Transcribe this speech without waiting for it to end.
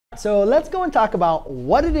So let's go and talk about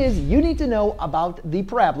what it is you need to know about the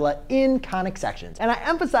parabola in conic sections. And I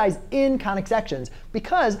emphasize in conic sections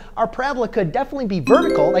because our parabola could definitely be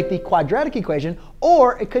vertical, like the quadratic equation,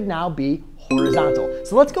 or it could now be horizontal.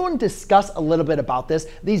 So let's go and discuss a little bit about this,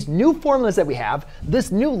 these new formulas that we have,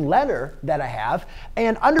 this new letter that I have,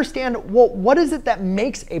 and understand, well, what is it that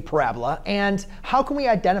makes a parabola, and how can we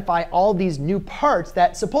identify all these new parts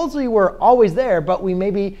that supposedly were always there, but we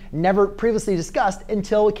maybe never previously discussed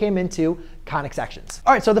until it came into conic sections.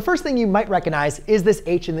 All right, so the first thing you might recognize is this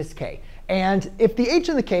h and this k. And if the h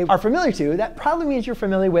and the k are familiar to you, that probably means you're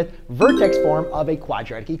familiar with vertex form of a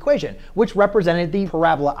quadratic equation, which represented the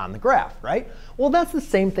parabola on the graph, right? Well, that's the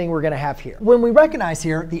same thing we're going to have here. When we recognize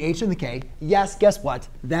here the h and the k, yes, guess what?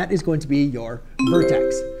 That is going to be your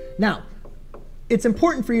vertex. Now, it's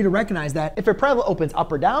important for you to recognize that if a parabola opens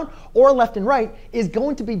up or down or left and right is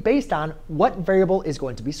going to be based on what variable is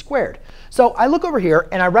going to be squared. So I look over here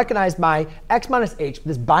and I recognize my x minus h,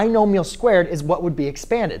 this binomial squared, is what would be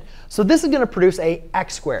expanded. So this is going to produce a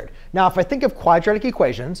x squared. Now if I think of quadratic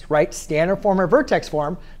equations, right, standard form or vertex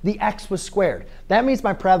form, the x was squared. That means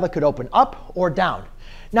my parabola could open up or down.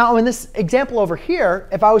 Now in this example over here,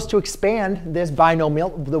 if I was to expand this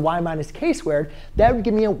binomial, the y minus k squared, that would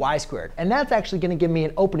give me a y squared. And that's actually going to give me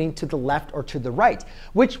an opening to the left or to the right,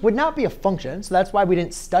 which would not be a function. So that's why we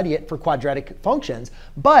didn't study it for quadratic functions.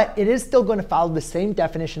 But it is still going to follow the same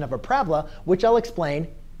definition of a parabola, which I'll explain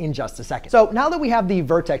in just a second. So now that we have the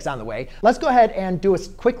vertex on the way, let's go ahead and do a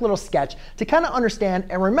quick little sketch to kind of understand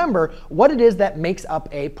and remember what it is that makes up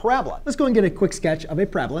a parabola. Let's go and get a quick sketch of a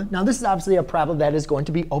parabola. Now this is obviously a parabola that is going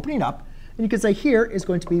to be opening up. And you can say here is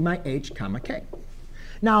going to be my h comma k.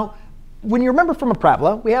 Now, when you remember from a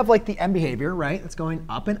parabola, we have like the end behavior, right? It's going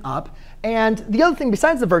up and up. And the other thing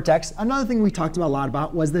besides the vertex, another thing we talked about a lot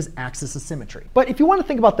about was this axis of symmetry. But if you want to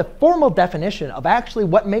think about the formal definition of actually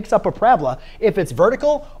what makes up a parabola, if it's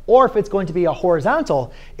vertical or if it's going to be a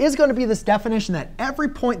horizontal, is going to be this definition that every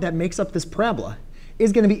point that makes up this parabola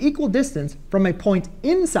is going to be equal distance from a point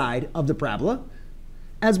inside of the parabola,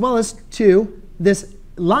 as well as to this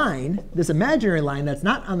line, this imaginary line that's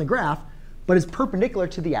not on the graph, but is perpendicular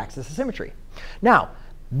to the axis of symmetry. Now,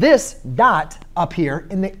 this dot up here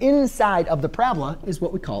in the inside of the parabola is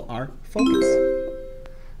what we call our focus.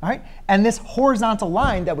 All right? And this horizontal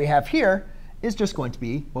line that we have here is just going to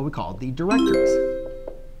be what we call the directrix.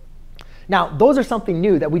 Now, those are something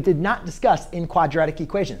new that we did not discuss in quadratic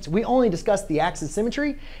equations. We only discussed the axis of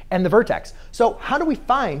symmetry and the vertex. So how do we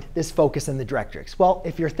find this focus in the directrix? Well,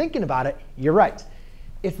 if you're thinking about it, you're right.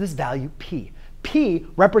 It's this value p. P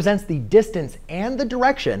represents the distance and the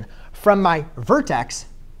direction from my vertex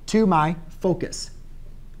to my focus.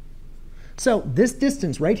 So this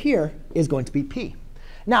distance right here is going to be p.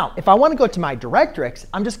 Now, if I want to go to my directrix,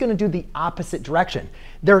 I'm just going to do the opposite direction.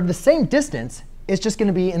 They're the same distance. It's just going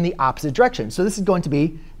to be in the opposite direction. So this is going to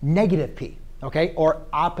be negative p, OK, or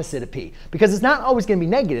opposite of p. Because it's not always going to be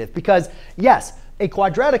negative. Because, yes, a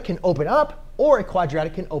quadratic can open up, or a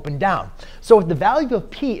quadratic can open down. So if the value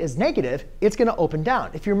of p is negative, it's going to open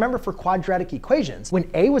down. If you remember for quadratic equations, when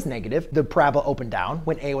a was negative, the parabola opened down.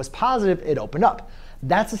 When a was positive, it opened up.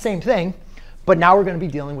 That's the same thing, but now we're going to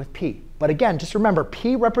be dealing with p. But again, just remember,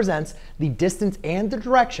 p represents the distance and the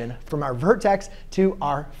direction from our vertex to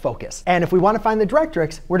our focus. And if we want to find the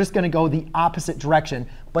directrix, we're just going to go the opposite direction,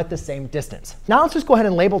 but the same distance. Now let's just go ahead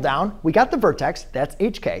and label down. We got the vertex, that's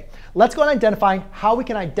hk. Let's go and identify how we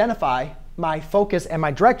can identify my focus and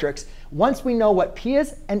my directrix once we know what p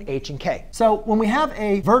is and h and k. So when we have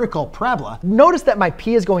a vertical parabola, notice that my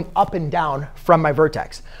p is going up and down from my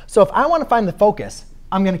vertex. So if I want to find the focus,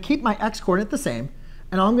 I'm going to keep my x-coordinate the same.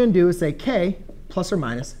 And all I'm going to do is say k plus or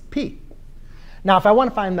minus p. Now if I want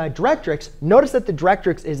to find my directrix, notice that the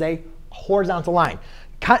directrix is a horizontal line,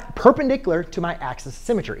 perpendicular to my axis of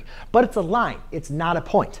symmetry. But it's a line. It's not a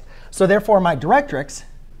point. So therefore, my directrix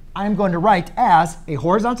I'm going to write as a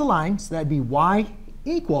horizontal line, so that'd be y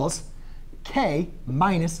equals k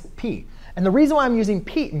minus p. And the reason why I'm using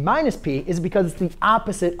p minus p is because it's the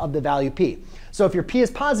opposite of the value p. So if your p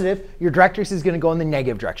is positive, your directrix is going to go in the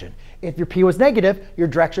negative direction. If your p was negative, your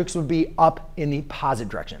directrix would be up in the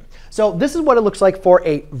positive direction. So this is what it looks like for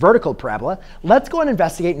a vertical parabola. Let's go and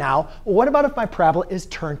investigate now. Well, what about if my parabola is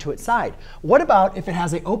turned to its side? What about if it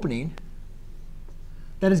has an opening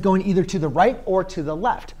that is going either to the right or to the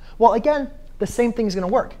left? Well, again, the same thing is going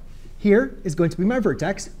to work. Here is going to be my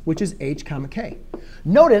vertex, which is h comma k.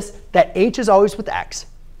 Notice that h is always with x,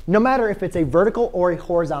 no matter if it's a vertical or a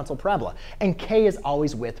horizontal parabola. And k is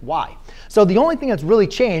always with y. So the only thing that's really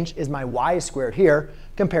changed is my y is squared here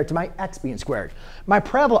compared to my x being squared. My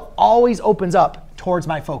parabola always opens up towards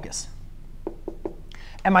my focus.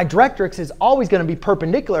 And my directrix is always going to be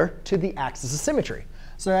perpendicular to the axis of symmetry.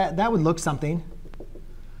 So that would look something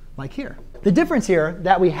like here. The difference here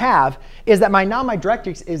that we have is that my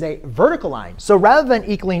directrix is a vertical line. So rather than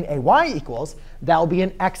equaling a y equals, that will be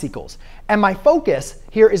an x equals. And my focus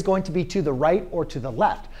here is going to be to the right or to the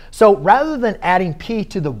left. So rather than adding p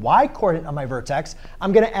to the y coordinate of my vertex,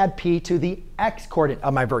 I'm going to add p to the x coordinate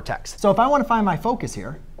of my vertex. So if I want to find my focus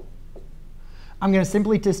here, I'm going to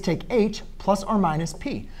simply just take h plus or minus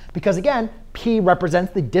p. Because again, p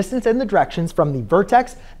represents the distance and the directions from the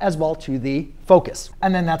vertex as well to the focus.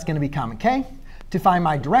 And then that's going to be common k. To find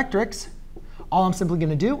my directrix, all I'm simply going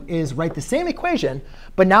to do is write the same equation,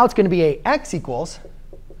 but now it's going to be a x equals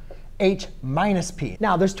h minus p.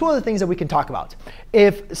 Now, there's two other things that we can talk about.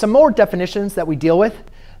 If some more definitions that we deal with,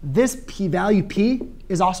 this p-value p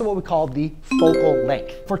is also what we call the focal length.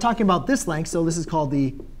 If we're talking about this length, so this is called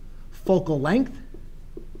the focal length.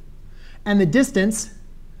 And the distance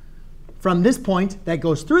from this point that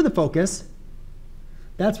goes through the focus,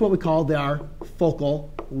 that's what we call our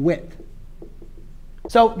focal width.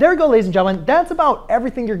 So there we go, ladies and gentlemen. That's about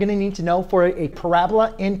everything you're going to need to know for a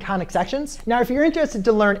parabola in conic sections. Now, if you're interested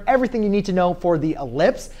to learn everything you need to know for the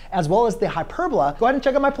ellipse as well as the hyperbola, go ahead and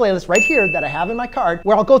check out my playlist right here that I have in my card,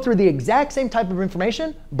 where I'll go through the exact same type of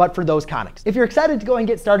information, but for those conics. If you're excited to go and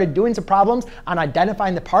get started doing some problems on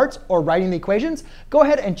identifying the parts or writing the equations, go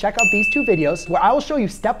ahead and check out these two videos where I will show you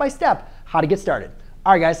step by step how to get started.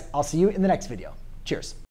 All right, guys, I'll see you in the next video. Cheers.